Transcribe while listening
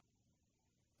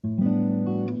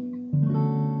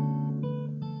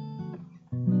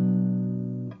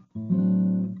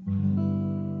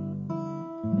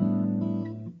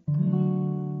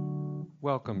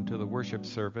welcome to the worship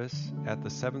service at the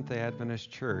Seventh-day Adventist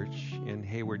Church in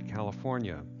Hayward,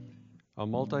 California, a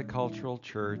multicultural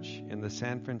church in the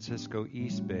San Francisco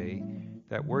East Bay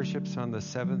that worships on the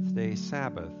seventh-day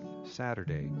Sabbath,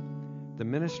 Saturday. The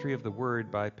ministry of the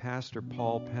Word by Pastor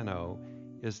Paul Penno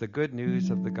is the good news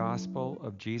of the gospel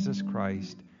of Jesus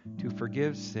Christ to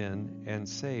forgive sin and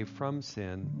save from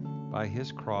sin by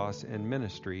his cross and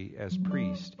ministry as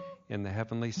priest in the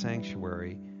heavenly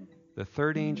sanctuary, the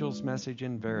third angel's message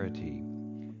in verity.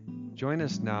 Join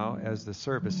us now as the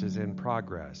service is in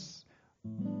progress.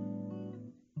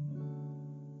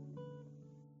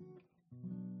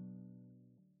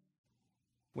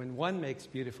 When one makes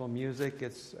beautiful music,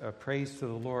 it's a praise to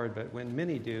the Lord, but when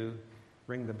many do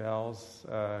ring the bells,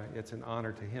 it's an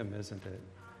honor to him, isn't it?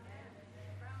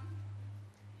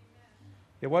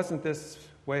 It wasn't this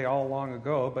way all long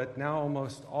ago, but now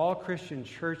almost all Christian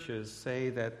churches say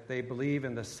that they believe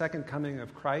in the second coming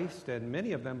of Christ, and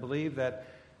many of them believe that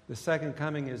the second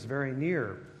coming is very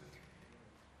near.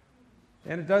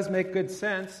 And it does make good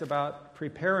sense about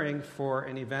preparing for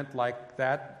an event like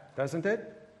that, doesn't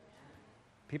it?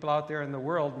 People out there in the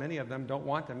world, many of them don't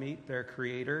want to meet their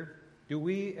Creator. Do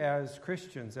we as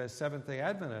Christians, as Seventh-day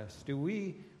Adventists, do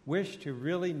we wish to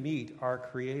really meet our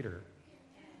Creator?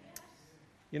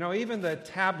 You know, even the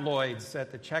tabloids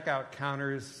at the checkout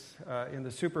counters in the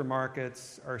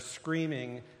supermarkets are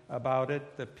screaming about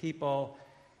it. The people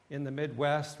in the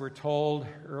Midwest were told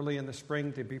early in the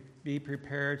spring to be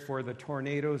prepared for the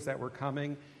tornadoes that were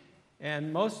coming.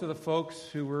 And most of the folks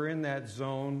who were in that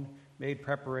zone made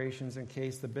preparations in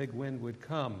case the big wind would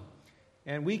come.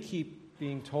 And we keep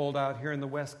being told out here in the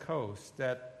West Coast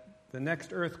that the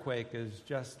next earthquake is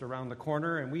just around the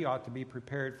corner and we ought to be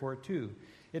prepared for it too.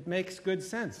 It makes good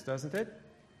sense, doesn't it?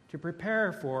 To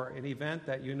prepare for an event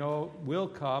that you know will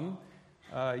come,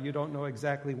 you don't know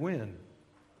exactly when.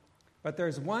 But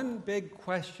there's one big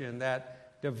question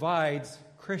that divides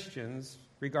Christians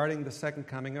regarding the second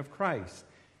coming of Christ,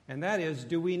 and that is,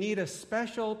 do we need a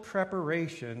special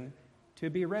preparation to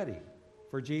be ready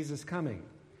for Jesus' coming?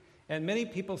 And many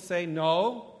people say,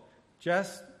 no,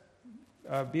 just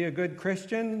be a good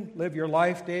Christian, live your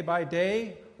life day by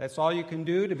day. That's all you can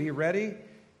do to be ready.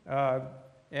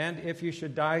 And if you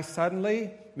should die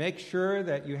suddenly, make sure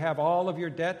that you have all of your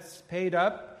debts paid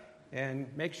up and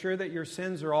make sure that your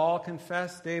sins are all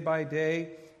confessed day by day.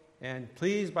 And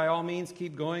please, by all means,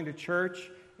 keep going to church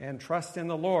and trust in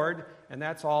the Lord. And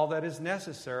that's all that is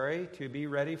necessary to be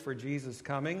ready for Jesus'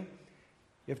 coming.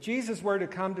 If Jesus were to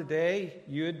come today,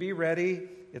 you'd be ready.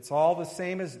 It's all the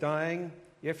same as dying.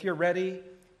 If you're ready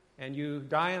and you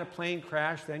die in a plane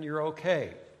crash, then you're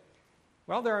okay.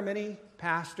 Well, there are many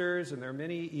pastors and there are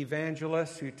many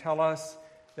evangelists who tell us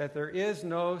that there is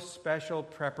no special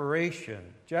preparation.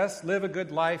 Just live a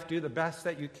good life, do the best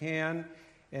that you can,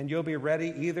 and you'll be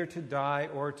ready either to die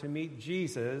or to meet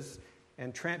Jesus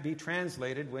and be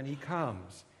translated when he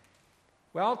comes.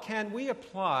 Well, can we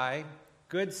apply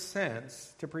good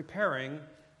sense to preparing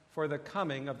for the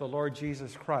coming of the Lord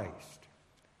Jesus Christ?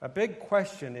 A big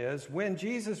question is, when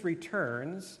Jesus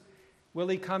returns, will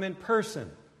he come in person?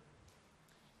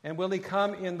 And will he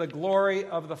come in the glory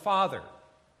of the Father?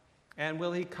 And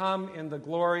will he come in the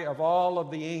glory of all of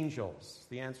the angels?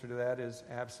 The answer to that is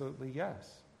absolutely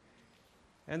yes.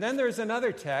 And then there's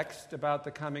another text about the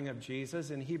coming of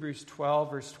Jesus in Hebrews 12,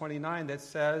 verse 29, that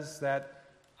says that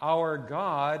our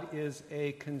God is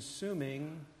a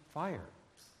consuming fire.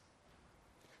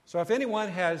 So if anyone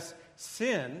has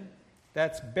sin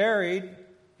that's buried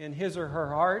in his or her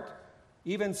heart,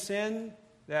 even sin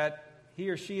that he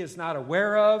or she is not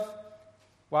aware of,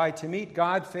 why, to meet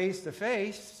God face to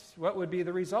face, what would be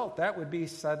the result? That would be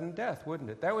sudden death, wouldn't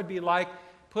it? That would be like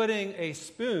putting a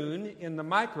spoon in the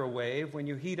microwave when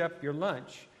you heat up your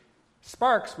lunch.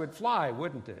 Sparks would fly,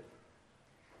 wouldn't it?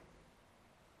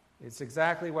 It's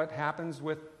exactly what happens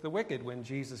with the wicked when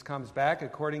Jesus comes back,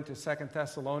 according to 2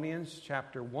 Thessalonians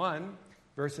chapter 1,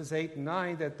 verses 8 and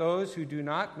 9, that those who do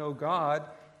not know God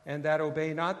and that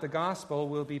obey not the gospel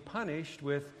will be punished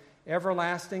with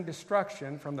everlasting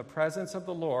destruction from the presence of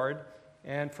the Lord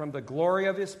and from the glory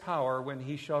of his power when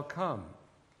he shall come.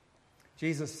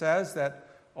 Jesus says that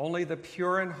only the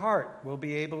pure in heart will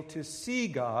be able to see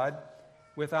God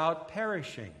without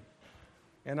perishing.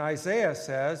 And Isaiah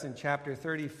says in chapter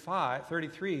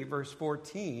 33, verse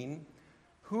 14,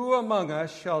 "Who among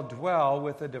us shall dwell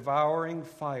with a devouring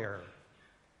fire?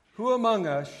 Who among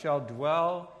us shall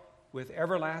dwell with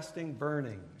everlasting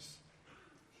burnings?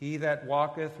 He that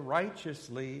walketh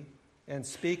righteously and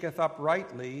speaketh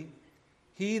uprightly,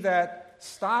 he that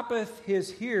stoppeth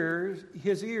his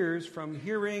ears from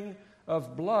hearing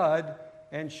of blood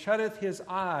and shutteth his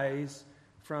eyes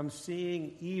from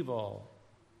seeing evil.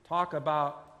 Talk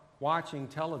about watching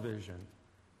television.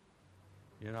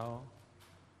 You know,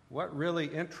 what really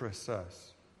interests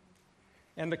us?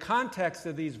 And the context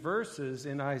of these verses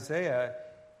in Isaiah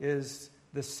is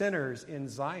the sinners in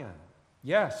Zion.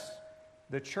 Yes,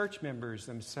 the church members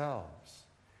themselves.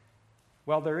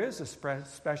 Well, there is a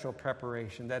special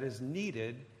preparation that is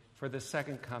needed for the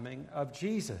second coming of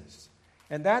Jesus.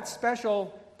 And that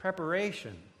special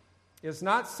preparation is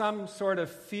not some sort of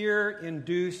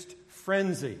fear-induced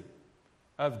frenzy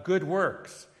of good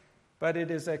works, but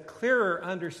it is a clearer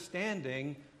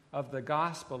understanding of the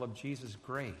gospel of Jesus'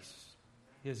 grace,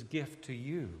 his gift to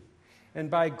you. And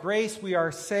by grace we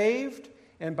are saved,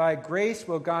 and by grace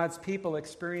will God's people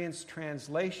experience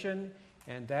translation,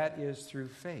 and that is through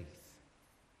faith.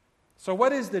 So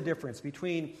what is the difference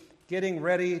between getting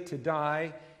ready to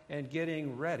die and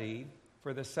getting ready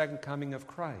for the second coming of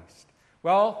Christ?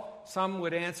 Well, some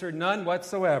would answer none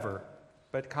whatsoever,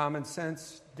 but common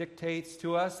sense dictates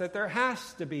to us that there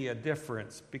has to be a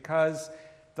difference, because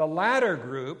the latter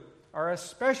group are a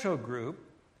special group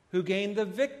who gain the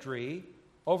victory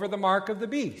over the mark of the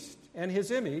beast and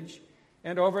his image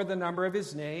and over the number of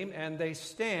his name, and they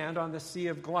stand on the sea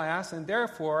of glass, and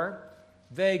therefore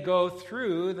they go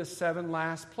through the 7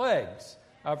 last plagues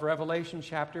of Revelation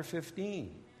chapter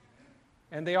 15.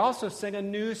 And they also sing a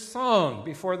new song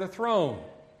before the throne.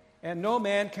 And no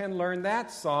man can learn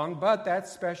that song but that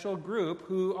special group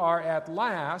who are at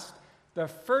last the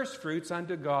firstfruits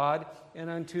unto God and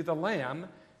unto the Lamb.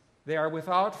 They are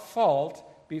without fault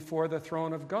before the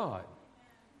throne of God.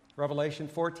 Revelation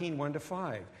 14,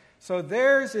 1-5. So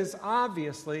theirs is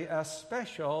obviously a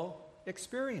special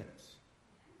experience.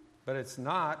 But it's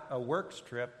not a works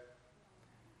trip.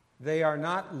 They are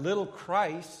not little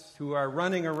Christs who are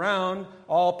running around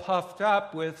all puffed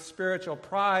up with spiritual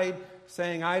pride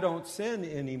saying, I don't sin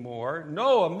anymore.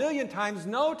 No, 1,000,000 times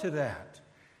no to that.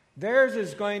 Theirs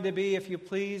is going to be, if you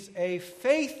please, a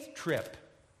faith trip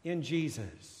in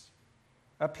Jesus.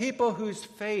 A people whose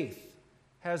faith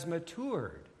has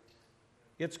matured.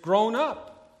 It's grown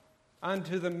up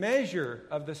unto the measure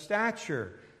of the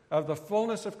stature of the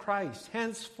fullness of Christ,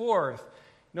 henceforth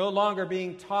no longer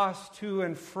being tossed to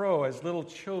and fro as little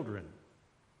children.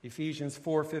 Ephesians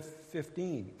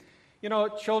 4:15. You know,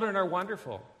 children are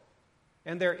wonderful,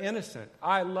 and they're innocent.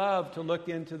 I love to look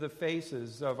into the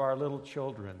faces of our little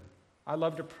children. I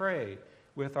love to pray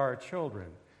with our children.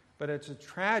 But it's a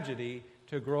tragedy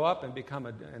to grow up and become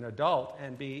an adult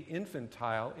and be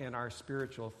infantile in our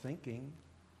spiritual thinking.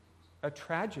 A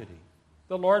tragedy.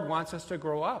 The Lord wants us to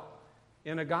grow up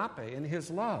in agape, in his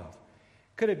love.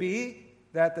 Could it be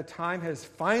that the time has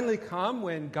finally come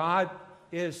when God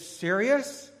is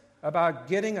serious about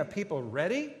getting a people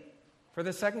ready for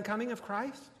the second coming of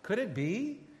Christ? Could it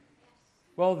be?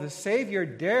 Well, the Savior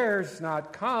dares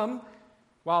not come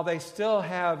while they still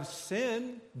have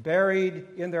sin buried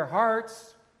in their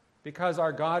hearts, because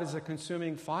our God is a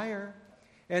consuming fire,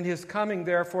 and his coming,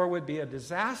 therefore, would be a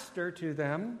disaster to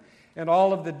them. And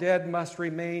all of the dead must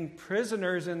remain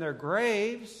prisoners in their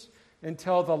graves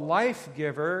until the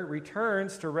life-giver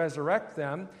returns to resurrect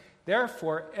them.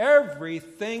 Therefore,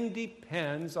 everything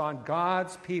depends on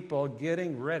God's people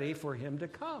getting ready for him to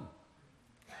come.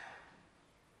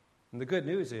 And the good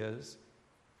news is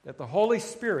that the Holy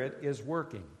Spirit is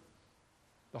working.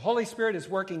 The Holy Spirit is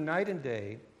working night and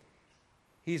day.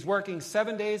 He's working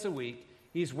 7 days a week.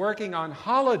 He's working on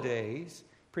holidays,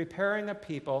 preparing a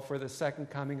people for the second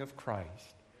coming of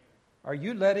Christ. Are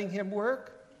you letting him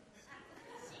work?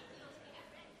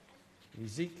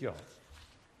 Ezekiel.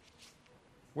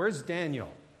 Where's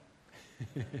Daniel?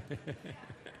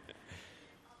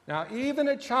 Now, even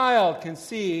a child can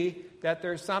see that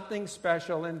there's something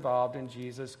special involved in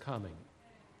Jesus' coming.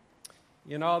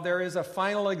 You know, there is a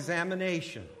final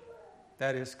examination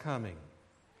that is coming.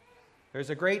 There's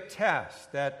a great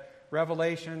test that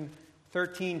Revelation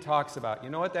 13 talks about. You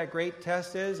know what that great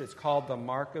test is? It's called the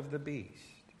mark of the beast.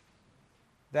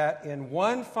 That in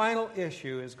one final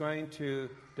issue is going to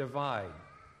divide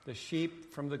the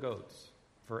sheep from the goats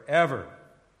forever.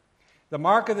 The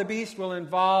mark of the beast will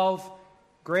involve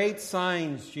great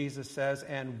signs, Jesus says,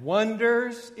 and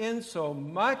wonders,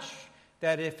 insomuch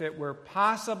that if it were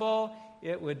possible,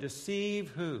 it would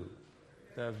deceive who?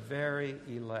 The very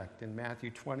elect, in Matthew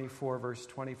 24, verse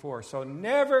 24. So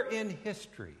never in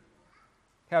history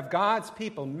have God's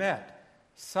people met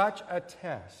such a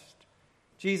test.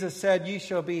 Jesus said, "Ye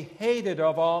shall be hated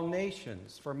of all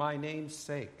nations for my name's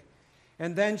sake.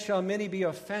 And then shall many be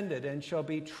offended, and shall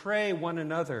betray one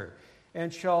another,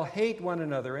 and shall hate one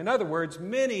another." In other words,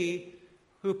 many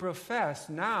who profess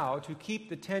now to keep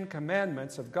the 10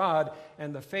 commandments of God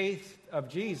and the faith of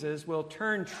Jesus will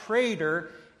turn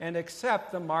traitor and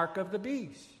accept the mark of the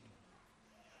beast.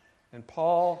 And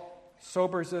Paul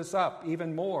sobers us up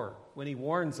even more when he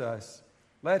warns us,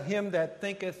 "Let him that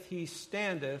thinketh he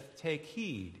standeth take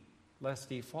heed, lest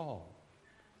he fall."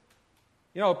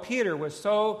 You know, Peter was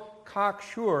so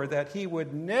cocksure that he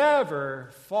would never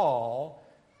fall,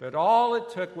 but all it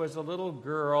took was a little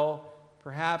girl,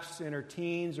 perhaps in her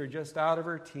teens or just out of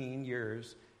her teen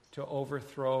years, to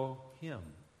overthrow him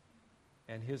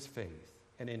and his faith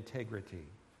and integrity.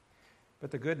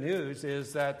 But the good news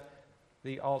is that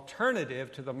the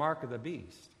alternative to the mark of the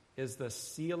beast is the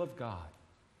seal of God.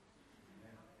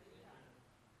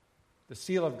 The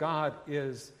seal of God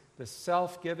is the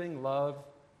self-giving love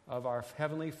of our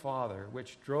Heavenly Father,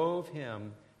 which drove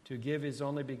him to give his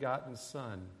only begotten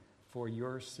Son for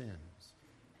your sins.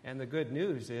 And the good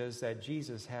news is that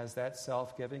Jesus has that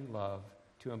self-giving love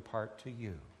to impart to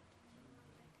you.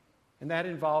 And that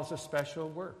involves a special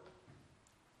work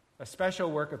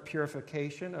of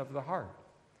purification of the heart.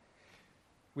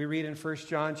 We read in 1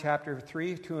 John chapter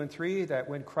 3, 2 and 3, that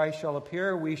when Christ shall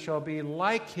appear, we shall be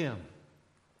like him,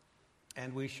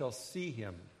 and we shall see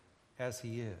him as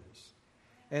he is.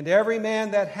 And every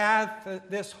man that hath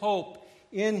this hope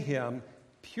in him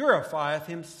purifieth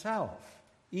himself,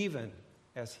 even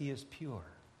as he is pure.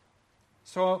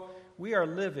 So we are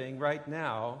living right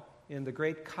now in the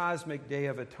great cosmic day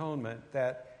of atonement,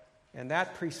 and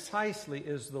that precisely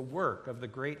is the work of the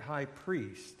great high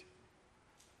priest.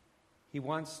 He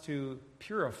wants to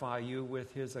purify you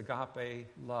with his agape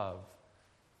love.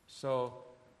 So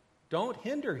don't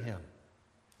hinder him.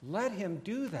 Let him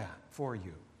do that for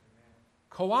you.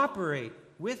 Cooperate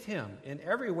with him in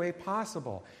every way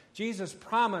possible. Jesus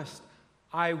promised,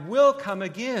 "I will come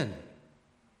again."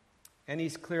 And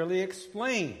he's clearly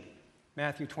explained,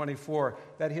 Matthew 24,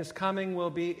 that his coming will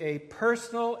be a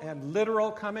personal and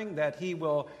literal coming, that he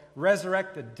will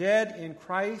resurrect the dead in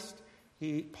Christ.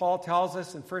 Paul tells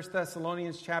us in 1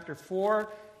 Thessalonians chapter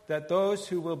 4 that those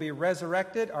who will be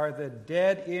resurrected are the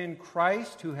dead in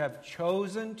Christ who have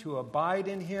chosen to abide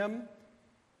in him.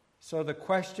 So the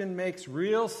question makes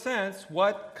real sense.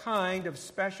 What kind of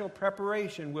special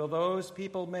preparation will those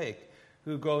people make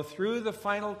who go through the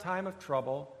final time of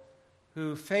trouble,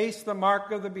 who face the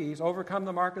mark of the beast, overcome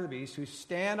the mark of the beast, who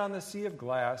stand on the sea of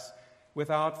glass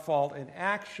without fault and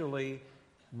actually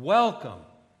welcome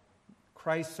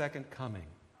Christ's second coming?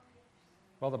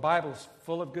 Well, the Bible's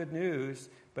full of good news,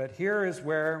 but here is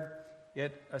where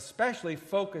it especially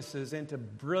focuses into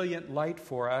brilliant light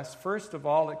for us. First of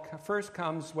all, first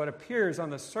comes what appears on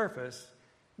the surface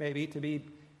maybe to be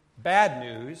bad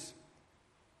news.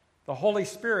 The Holy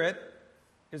Spirit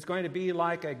is going to be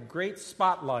like a great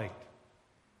spotlight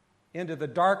into the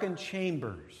darkened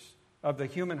chambers of the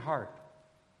human heart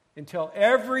until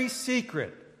every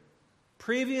secret,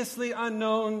 previously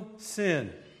unknown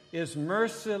sin is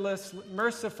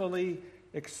mercifully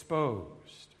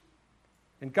exposed.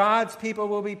 And God's people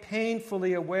will be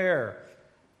painfully aware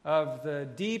of the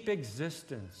deep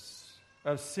existence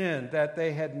of sin that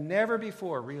they had never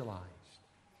before realized.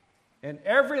 And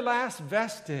every last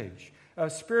vestige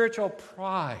of spiritual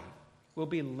pride will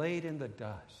be laid in the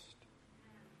dust.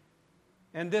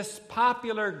 And this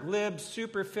popular, glib,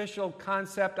 superficial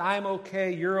concept, I'm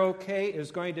okay, you're okay,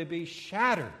 is going to be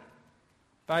shattered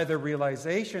by the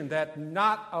realization that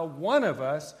not a one of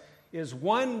us is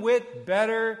one whit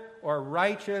better or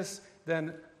righteous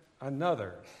than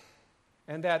another,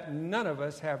 and that none of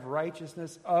us have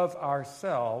righteousness of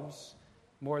ourselves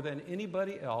more than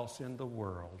anybody else in the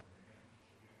world.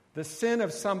 The sin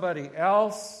of somebody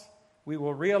else, we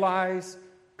will realize,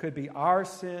 could be our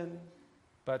sin,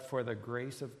 but for the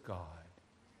grace of God.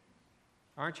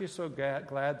 Aren't you so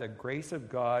glad the grace of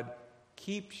God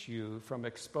keeps you from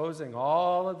exposing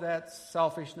all of that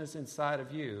selfishness inside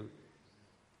of you?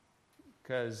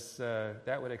 Because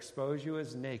that would expose you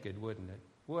as naked, wouldn't it?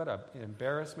 What an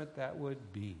embarrassment that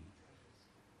would be.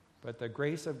 But the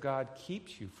grace of God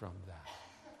keeps you from that.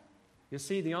 You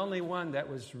see, the only one that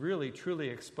was really, truly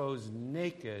exposed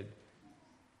naked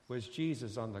was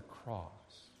Jesus on the cross.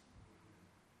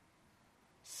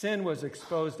 Sin was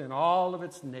exposed in all of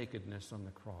its nakedness on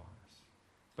the cross.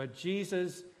 But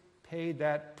Jesus paid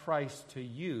that price to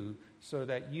you so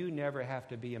that you never have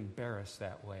to be embarrassed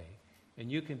that way.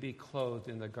 And you can be clothed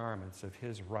in the garments of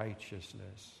his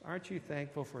righteousness. Aren't you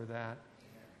thankful for that?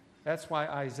 That's why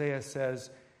Isaiah says,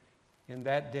 in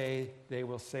that day they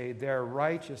will say, their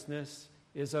righteousness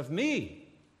is of me.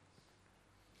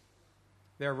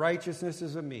 Their righteousness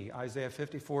is of me. Isaiah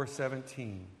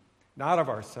 54:17. Not of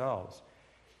ourselves.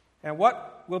 And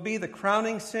what will be the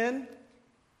crowning sin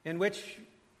in which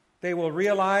they will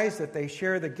realize that they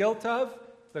share the guilt of?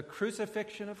 The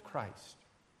crucifixion of Christ.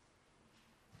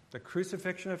 The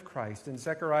crucifixion of Christ. In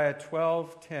Zechariah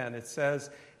 12:10 it says,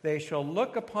 "They shall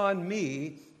look upon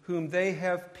me whom they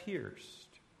have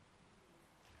pierced."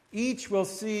 Each will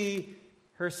see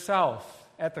herself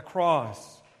at the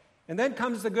cross. And then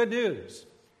comes the good news.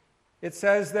 It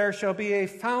says, "There shall be a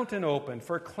fountain opened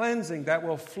for cleansing that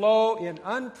will flow in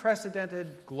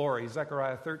unprecedented glory."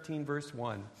 Zechariah 13, verse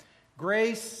 1.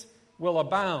 Grace will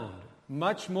abound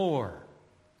much more,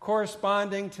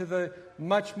 corresponding to the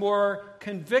much more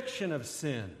conviction of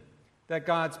sin that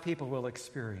God's people will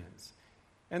experience.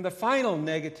 And the final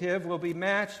negative will be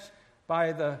matched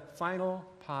by the final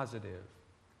positive.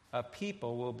 A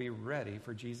people will be ready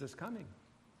for Jesus' coming.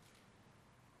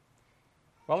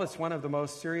 Well, it's one of the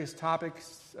most serious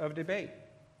topics of debate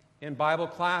in Bible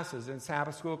classes, in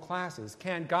Sabbath school classes.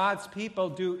 Can God's people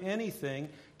do anything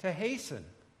to hasten,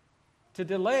 to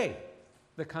delay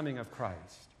the coming of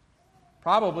Christ?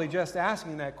 Probably just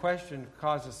asking that question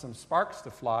causes some sparks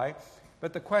to fly,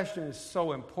 but the question is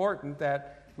so important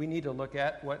that we need to look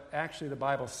at what actually the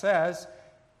Bible says.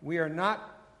 We are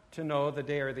not to know the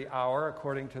day or the hour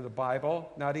according to the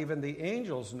Bible. Not even the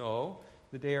angels know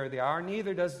the day or the hour.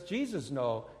 Neither does Jesus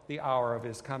know the hour of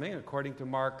his coming, according to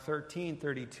Mark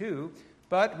 13:32.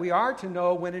 But we are to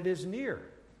know when it is near.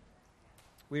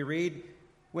 We read,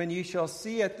 "When ye shall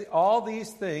see all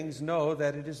these things, know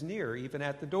that it is near, even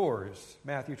at the doors."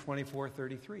 Matthew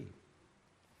 24:33.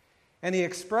 And he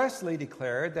expressly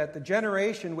declared that the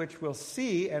generation which will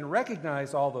see and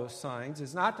recognize all those signs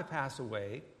is not to pass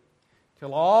away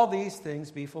till all these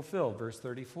things be fulfilled. Verse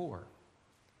 34.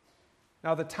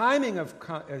 Now, the timing of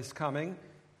his coming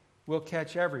will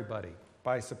catch everybody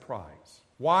by surprise.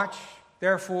 "Watch,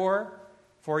 therefore,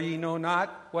 for ye know not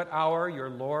what hour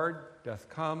your Lord doth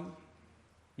come.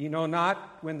 Ye know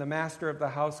not when the master of the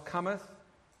house cometh,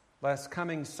 lest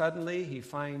coming suddenly he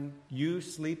find you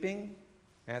sleeping."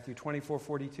 Matthew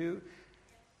 24:42.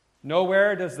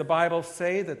 Nowhere does the Bible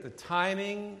say that the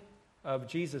timing of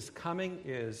Jesus' coming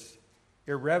is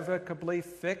irrevocably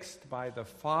fixed by the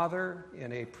Father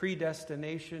in a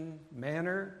predestination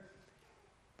manner,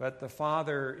 but the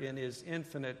Father in his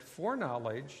infinite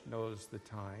foreknowledge knows the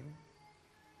time.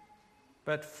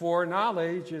 But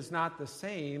foreknowledge is not the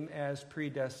same as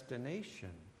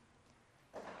predestination.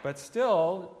 But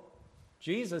still,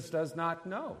 Jesus does not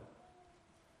know.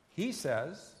 He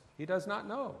says he does not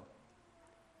know.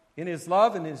 In his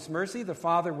love and his mercy, the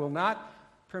Father will not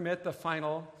permit the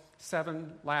final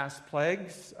 7 last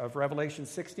plagues of Revelation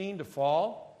 16 to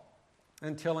fall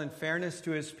until, in fairness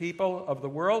to his people of the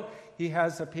world, he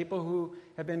has a people who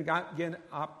have been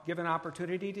given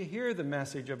opportunity to hear the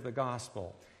message of the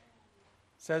gospel.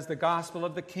 It says, "The gospel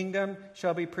of the kingdom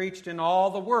shall be preached in all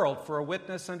the world for a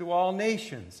witness unto all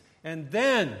nations, and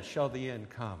then shall the end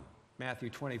come."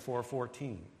 Matthew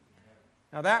 24:14.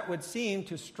 Now that would seem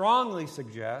to strongly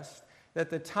suggest that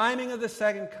the timing of the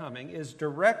second coming is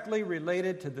directly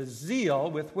related to the zeal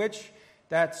with which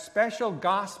that special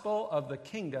gospel of the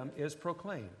kingdom is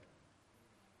proclaimed.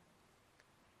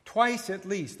 Twice at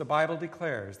least, the Bible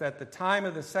declares that the time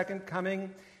of the second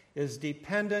coming is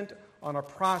dependent on a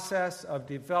process of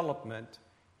development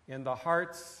in the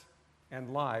hearts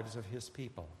and lives of his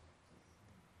people.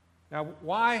 Now,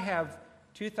 why have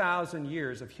 2,000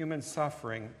 years of human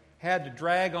suffering had to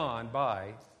drag on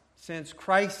by since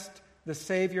Christ, the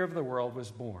Savior of the world, was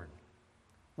born?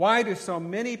 Why do so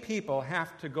many people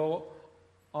have to go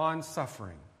on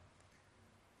suffering?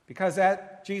 Because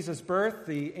at Jesus' birth,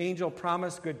 the angel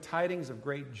promised good tidings of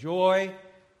great joy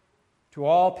to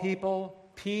all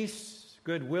people, peace,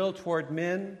 goodwill toward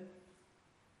men.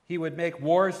 He would make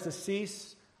wars to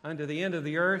cease unto the end of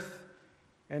the earth,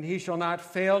 and he shall not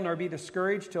fail nor be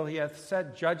discouraged till he hath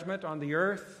set judgment on the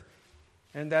earth.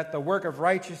 And that the work of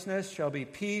righteousness shall be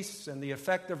peace, and the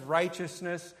effect of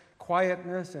righteousness,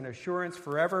 quietness, and assurance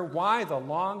forever. Why the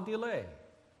long delay?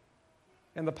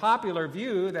 And the popular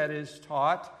view that is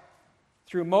taught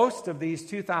through most of these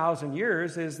 2,000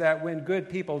 years is that when good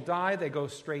people die, they go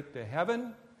straight to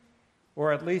heaven,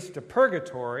 or at least to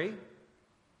purgatory,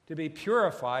 to be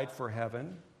purified for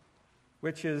heaven,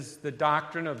 which is the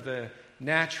doctrine of the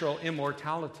natural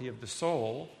immortality of the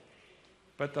soul.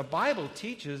 But the Bible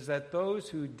teaches that those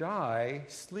who die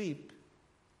sleep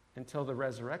until the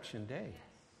resurrection day.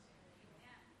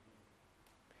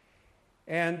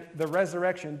 And the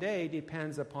resurrection day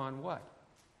depends upon what?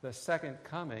 The second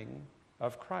coming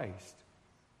of Christ.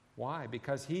 Why?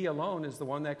 Because he alone is the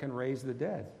one that can raise the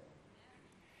dead.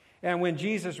 And when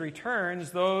Jesus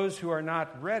returns, those who are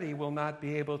not ready will not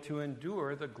be able to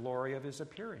endure the glory of his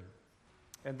appearing.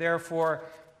 And therefore,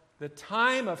 the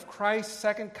time of Christ's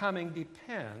second coming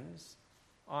depends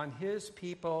on his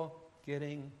people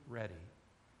getting ready.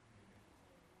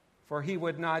 For he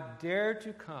would not dare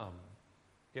to come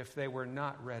if they were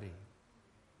not ready.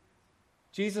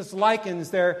 Jesus likens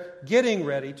their getting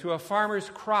ready to a farmer's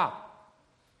crop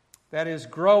that is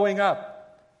growing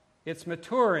up. It's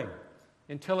maturing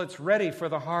until it's ready for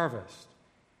the harvest.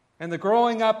 And the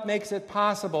growing up makes it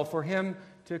possible for him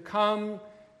to come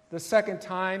the second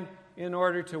time in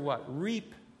order to what?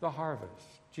 Reap the harvest.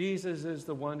 Jesus is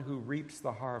the one who reaps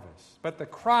the harvest. But the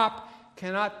crop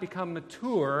cannot become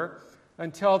mature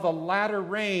until the latter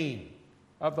rain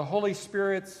of the Holy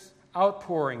Spirit's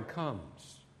outpouring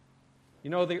comes. You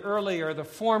know, the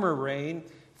former rain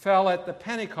fell at the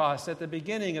Pentecost at the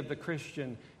beginning of the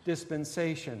Christian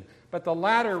dispensation. But the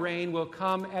latter rain will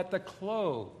come at the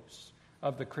close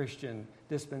of the Christian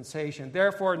dispensation.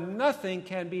 Therefore, nothing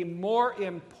can be more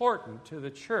important to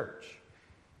the church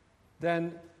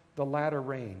than the latter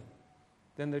rain,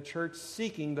 than the church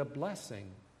seeking the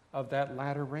blessing of that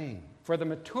latter rain for the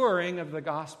maturing of the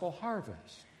gospel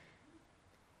harvest.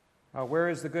 Where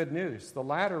is the good news? The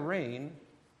latter rain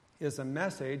is a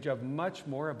message of much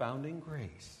more abounding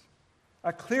grace.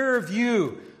 A clearer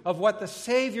view of what the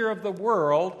Savior of the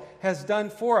world has done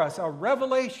for us, a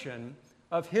revelation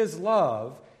of his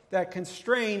love that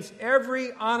constrains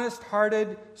every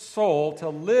honest-hearted soul to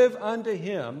live unto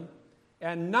him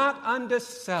and not unto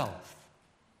self,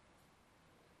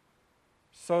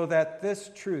 so that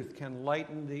this truth can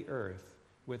lighten the earth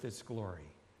with its glory.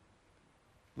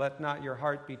 Let not your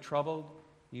heart be troubled.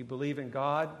 You believe in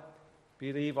God,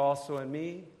 believe also in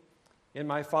me. In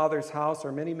my Father's house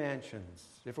are many mansions.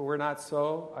 If it were not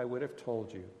so, I would have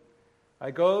told you.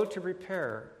 I go to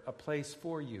prepare a place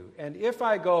for you. And if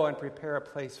I go and prepare a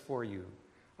place for you,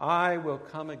 I will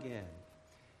come again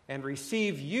and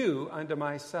receive you unto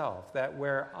myself, that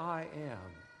where I am,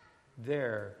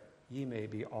 there ye may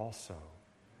be also.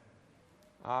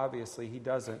 Obviously, he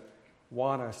doesn't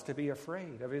want us to be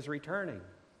afraid of his returning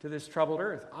to this troubled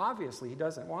earth. Obviously, he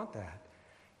doesn't want that.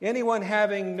 Anyone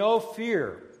having no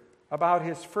fear about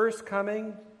his first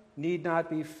coming need not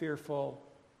be fearful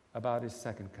about his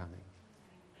second coming.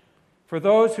 For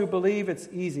those who believe, it's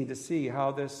easy to see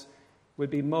how this would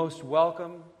be most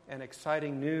welcome and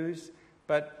exciting news,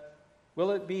 but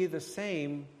will it be the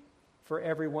same for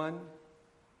everyone?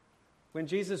 When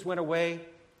Jesus went away,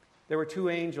 there were two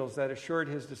angels that assured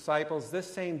his disciples,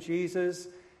 this same Jesus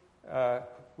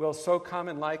will so come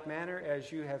in like manner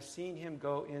as you have seen him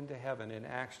go into heaven, in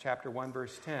Acts chapter 1,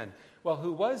 verse 10. Well,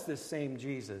 who was this same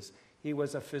Jesus? He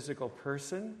was a physical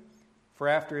person. For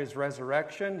after his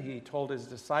resurrection, he told his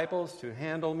disciples to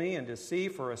handle me and to see,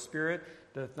 for a spirit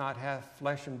doth not have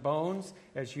flesh and bones,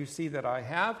 as you see that I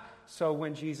have. So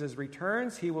when Jesus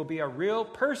returns, he will be a real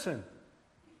person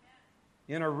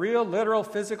in a real, literal,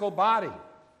 physical body.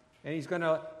 And he's going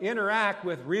to interact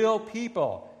with real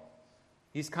people.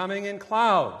 He's coming in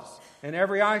clouds, and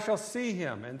every eye shall see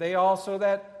him, and they also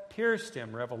that pierced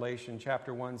him, Revelation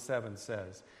chapter 1:7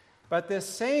 says. But this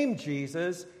same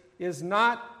Jesus is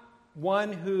not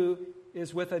one who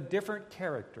is with a different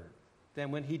character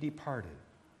than when he departed.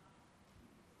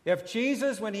 If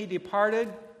Jesus, when he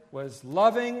departed, was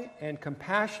loving and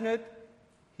compassionate,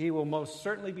 he will most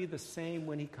certainly be the same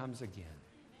when he comes again.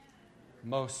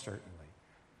 Most certainly.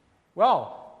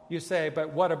 Well, you say,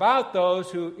 but what about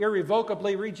those who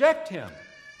irrevocably reject him?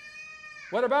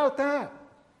 What about that?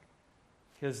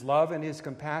 His love and his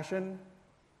compassion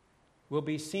will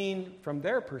be seen from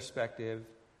their perspective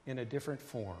in a different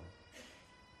form.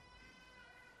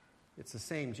 It's the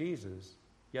same Jesus,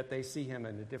 yet they see him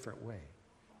in a different way.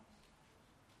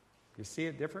 You see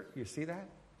it different? You see that?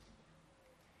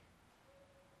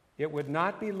 It would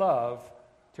not be love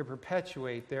to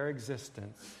perpetuate their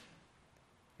existence,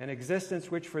 an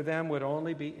existence which for them would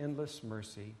only be endless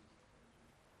mercy.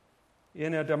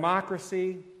 In a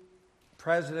democracy,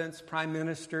 presidents, prime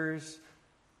ministers,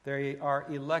 they are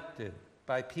elected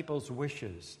by people's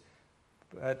wishes.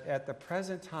 But at the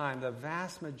present time, the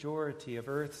vast majority of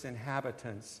Earth's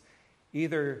inhabitants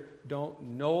either don't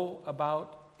know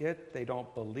about it, they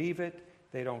don't believe it,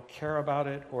 they don't care about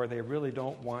it, or they really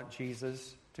don't want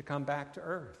Jesus to come back to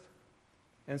Earth.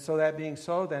 And so that being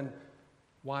so, then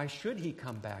why should he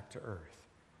come back to earth?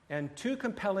 And two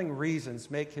compelling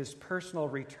reasons make his personal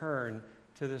return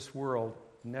to this world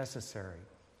necessary.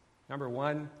 Number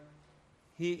one,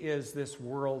 he is this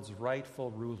world's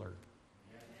rightful ruler.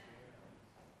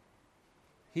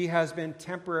 He has been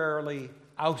temporarily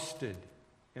ousted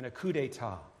in a coup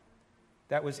d'etat.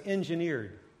 that was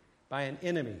engineered by an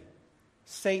enemy,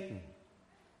 Satan,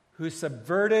 who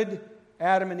subverted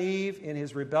Adam and Eve in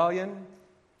his rebellion,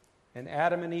 and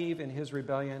Adam and Eve in his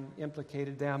rebellion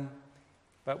implicated them.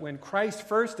 But when Christ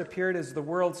first appeared as the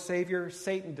world's Savior,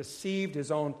 Satan deceived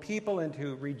his own people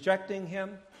into rejecting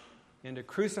him, into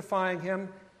crucifying him.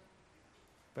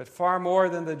 But far more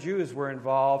than the Jews were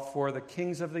involved, for the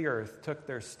kings of the earth took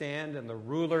their stand, and the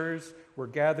rulers were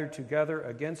gathered together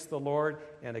against the Lord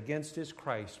and against his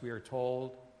Christ, we are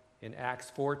told in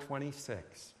Acts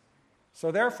 4:26.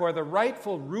 So therefore, the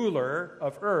rightful ruler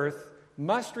of earth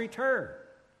must return.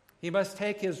 He must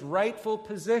take his rightful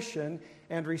position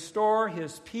and restore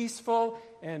his peaceful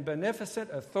and beneficent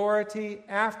authority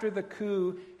after the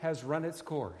coup has run its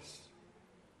course.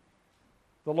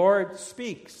 The Lord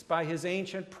speaks by his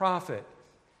ancient prophet.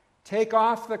 Take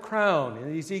off the crown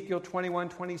in Ezekiel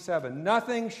 21:27.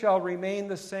 Nothing shall remain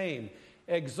the same.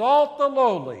 Exalt the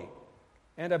lowly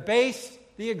and abase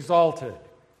the exalted.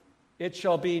 It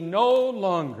shall be no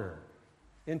longer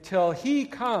until he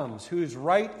comes whose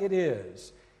right it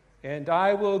is, and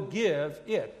I will give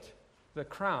it, the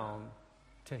crown,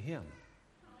 to him.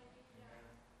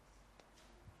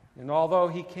 And although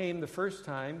he came the first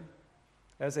time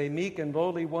as a meek and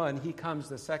lowly one, he comes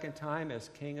the second time as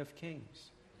King of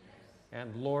Kings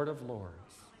and Lord of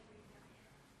Lords.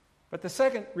 But the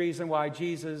second reason why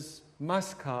Jesus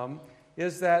must come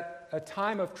is that a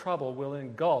time of trouble will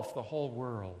engulf the whole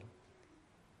world.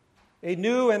 A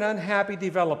new and unhappy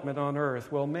development on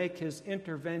earth will make his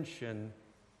intervention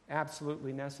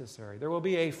absolutely necessary. There will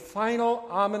be a final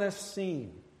ominous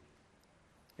scene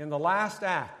in the last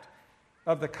act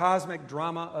of the cosmic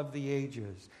drama of the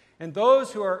ages. And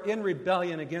those who are in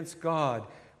rebellion against God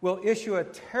will issue a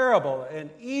terrible and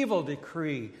evil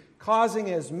decree,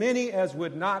 causing as many as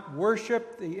would not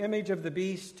worship the image of the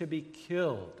beast to be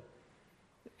killed,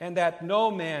 and that no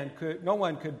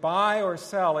one could buy or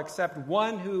sell except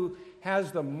one who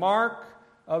has the mark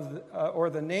of or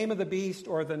the name of the beast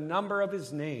or the number of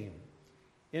his name.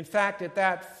 In fact, at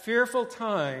that fearful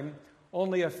time,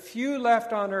 only a few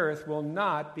left on earth will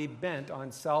not be bent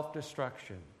on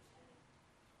self-destruction.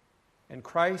 And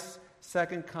Christ's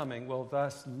second coming will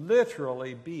thus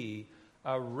literally be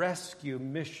a rescue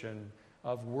mission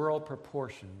of world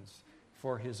proportions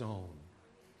for his own.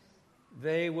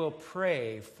 They will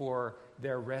pray for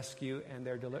their rescue and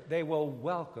they will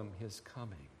welcome his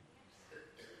coming.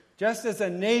 Just as a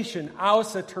nation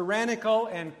ousts a tyrannical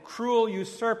and cruel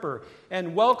usurper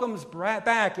and welcomes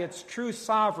back its true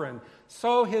sovereign,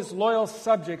 so his loyal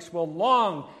subjects will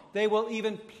long, they will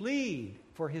even plead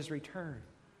for his return.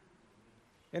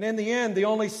 And in the end, the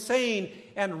only sane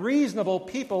and reasonable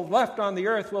people left on the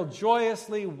earth will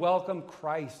joyously welcome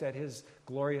Christ at his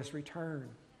glorious return.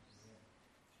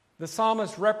 The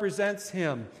psalmist represents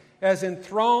him as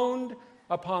enthroned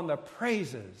upon the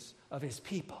praises of his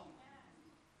people.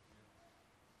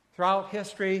 Throughout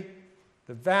history,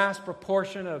 the vast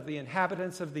proportion of the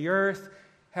inhabitants of the earth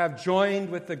have joined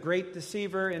with the great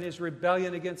deceiver in his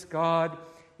rebellion against God,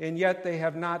 and yet they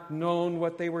have not known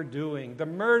what they were doing. The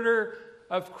murder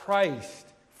of Christ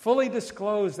fully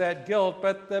disclosed that guilt,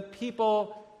 but the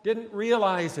people didn't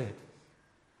realize it.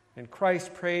 And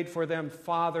Christ prayed for them,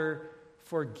 Father,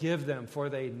 forgive them, for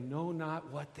they know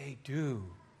not what they do.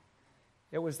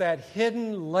 It was that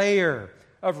hidden layer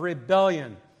of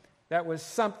rebellion that was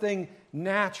something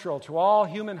natural to all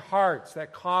human hearts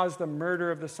that caused the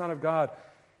murder of the Son of God,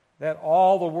 that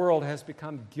all the world has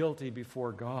become guilty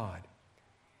before God.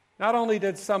 Not only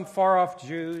did some far-off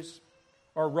Jews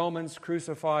or Romans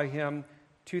crucify him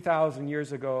 2,000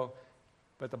 years ago,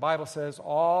 but the Bible says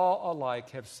all alike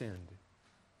have sinned.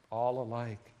 All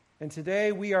alike. And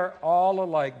today we are all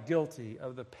alike guilty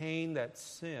of the pain that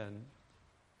sin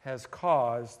has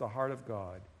caused the heart of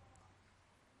God.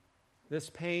 This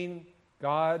pain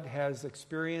God has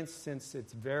experienced since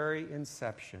its very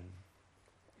inception.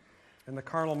 And the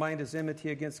carnal mind is enmity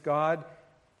against God,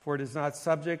 for it is not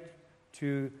subject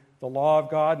to the law of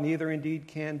God, neither indeed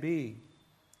can be.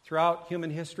 Throughout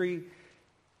human history,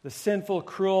 the sinful,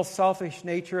 cruel, selfish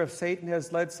nature of Satan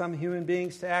has led some human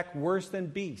beings to act worse than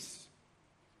beasts.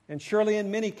 And surely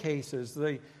in many cases,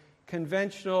 the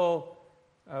conventional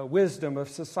wisdom of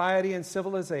society and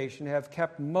civilization have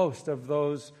kept most of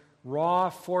those raw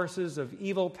forces of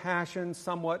evil passion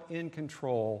somewhat in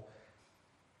control.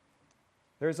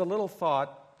 There's a little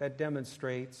thought that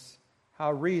demonstrates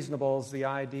how reasonable is the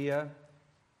idea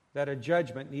that a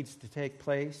judgment needs to take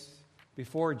place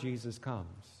before Jesus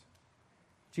comes.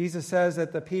 Jesus says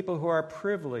that the people who are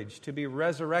privileged to be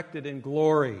resurrected in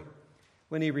glory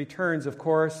when he returns, of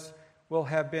course, will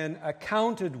have been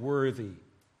accounted worthy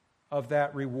of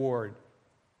that reward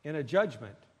in a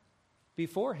judgment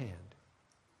beforehand.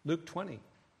 Luke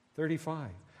 20:35.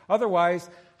 Otherwise,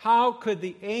 how could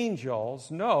the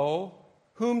angels know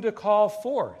whom to call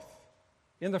forth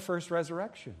in the first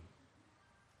resurrection?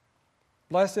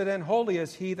 Blessed and holy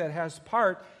is he that has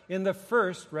part in the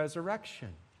first resurrection.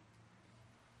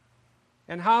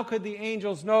 And how could the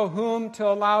angels know whom to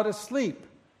allow to sleep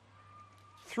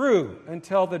through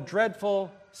until the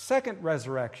dreadful second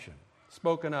resurrection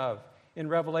spoken of in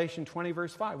Revelation 20,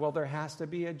 verse 5? Well, there has to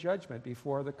be a judgment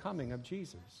before the coming of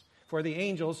Jesus for the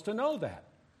angels to know that.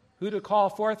 Who to call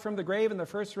forth from the grave in the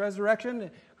first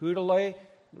resurrection, who to let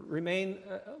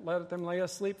them lay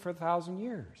asleep for 1,000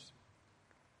 years.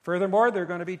 Furthermore, there are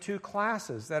going to be two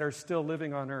classes that are still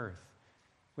living on earth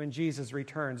when Jesus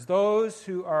returns. Those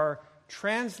who are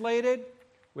translated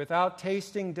without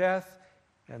tasting death,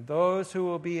 and those who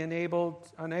will be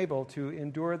unable to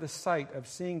endure the sight of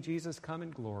seeing Jesus come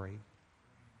in glory.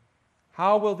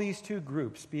 How will these two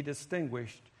groups be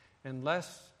distinguished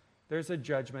unless there's a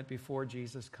judgment before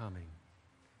Jesus' coming?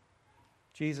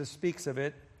 Jesus speaks of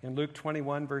it in Luke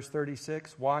 21, verse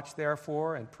 36. Watch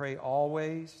therefore and pray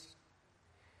always,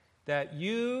 that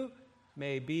you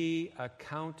may be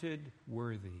accounted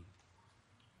worthy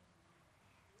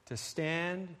to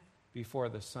stand before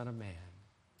the Son of Man.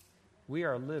 We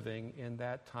are living in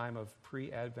that time of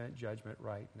pre-Advent judgment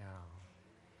right now.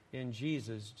 In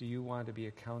Jesus, do you want to be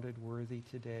accounted worthy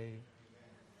today?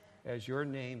 As your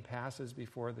name passes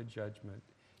before the judgment,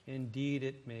 indeed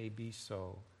it may be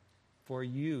so. For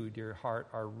you, dear heart,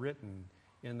 are written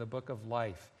in the book of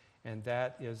life, and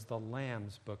that is the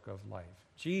Lamb's book of life.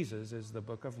 Jesus is the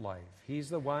book of life. He's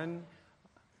the one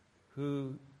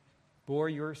who bore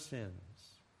your sins.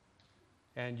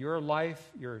 And your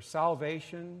life, your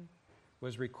salvation,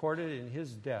 was recorded in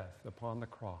his death upon the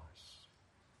cross.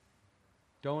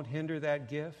 Don't hinder that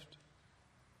gift.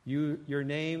 You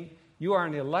are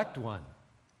an elect one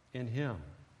in him.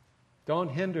 Don't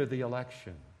hinder the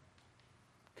election.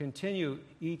 Continue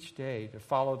each day to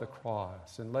follow the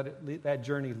cross and let that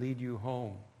journey lead you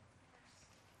home.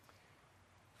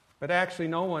 But actually,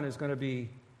 no one is going to be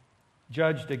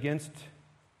judged against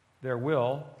their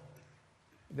will.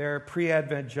 Their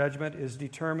pre-Advent judgment is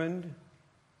determined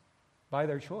by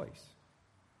their choice.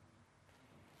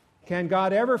 Can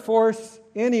God ever force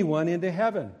anyone into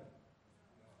heaven?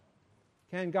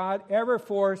 Can God ever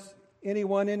force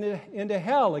anyone into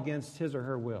hell against his or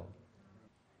her will?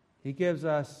 He gives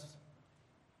us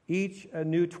each a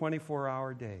new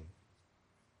 24-hour day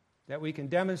that we can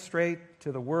demonstrate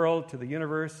to the world, to the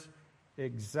universe,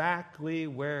 exactly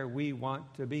where we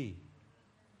want to be,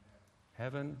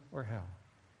 heaven or hell.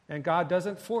 And God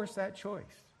doesn't force that choice.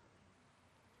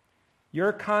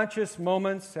 Your conscious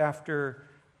moments after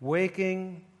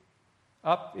waking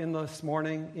up in this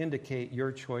morning indicate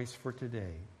your choice for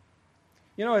today.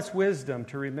 You know, it's wisdom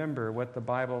to remember what the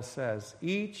Bible says.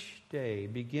 Each day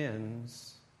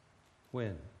begins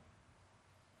when?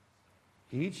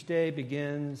 Each day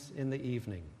begins in the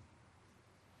evening.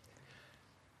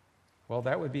 Well,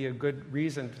 that would be a good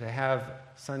reason to have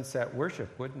sunset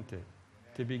worship, wouldn't it?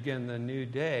 To begin the new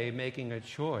day making a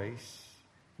choice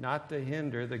not to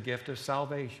hinder the gift of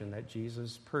salvation that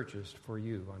Jesus purchased for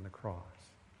you on the cross.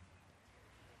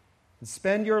 And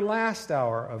spend your last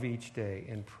hour of each day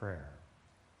in prayer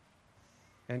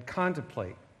and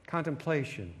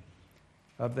contemplation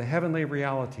of the heavenly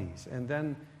realities, and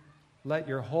then let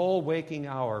your whole waking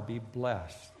hour be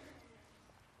blessed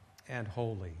and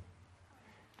holy.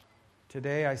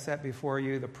 Today I set before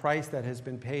you the price that has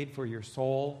been paid for your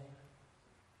soul.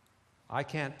 I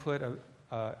can't put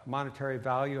a monetary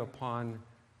value upon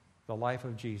the life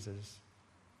of Jesus.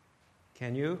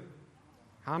 Can you?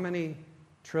 How many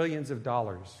trillions of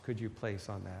dollars could you place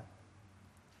on that?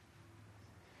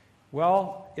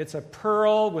 Well, it's a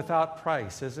pearl without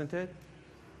price, isn't it?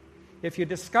 If you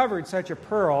discovered such a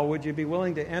pearl, would you be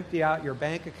willing to empty out your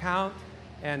bank account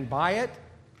and buy it?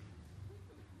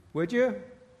 Would you?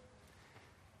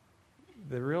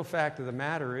 The real fact of the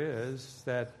matter is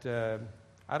that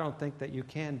I don't think that you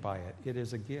can buy it. It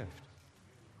is a gift.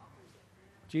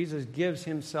 Jesus gives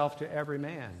himself to every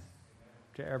man,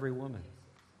 to every woman.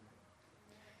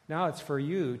 Now it's for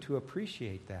you to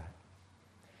appreciate that.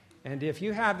 And if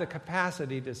you have the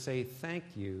capacity to say thank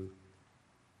you,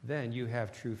 then you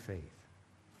have true faith.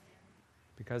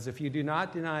 Because if you do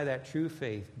not deny that true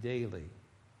faith daily,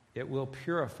 it will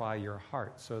purify your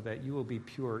heart so that you will be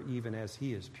pure even as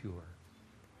he is pure.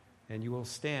 And you will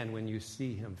stand when you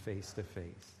see him face to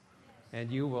face.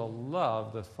 And you will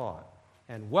love the thought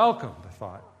and welcome the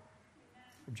thought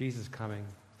of Jesus coming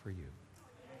for you.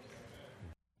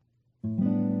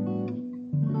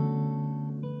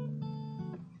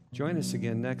 Join us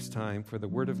again next time for the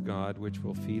Word of God, which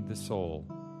will feed the soul.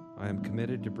 I am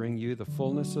committed to bring you the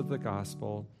fullness of the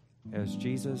gospel as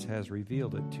Jesus has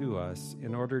revealed it to us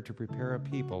in order to prepare a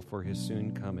people for his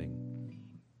soon coming.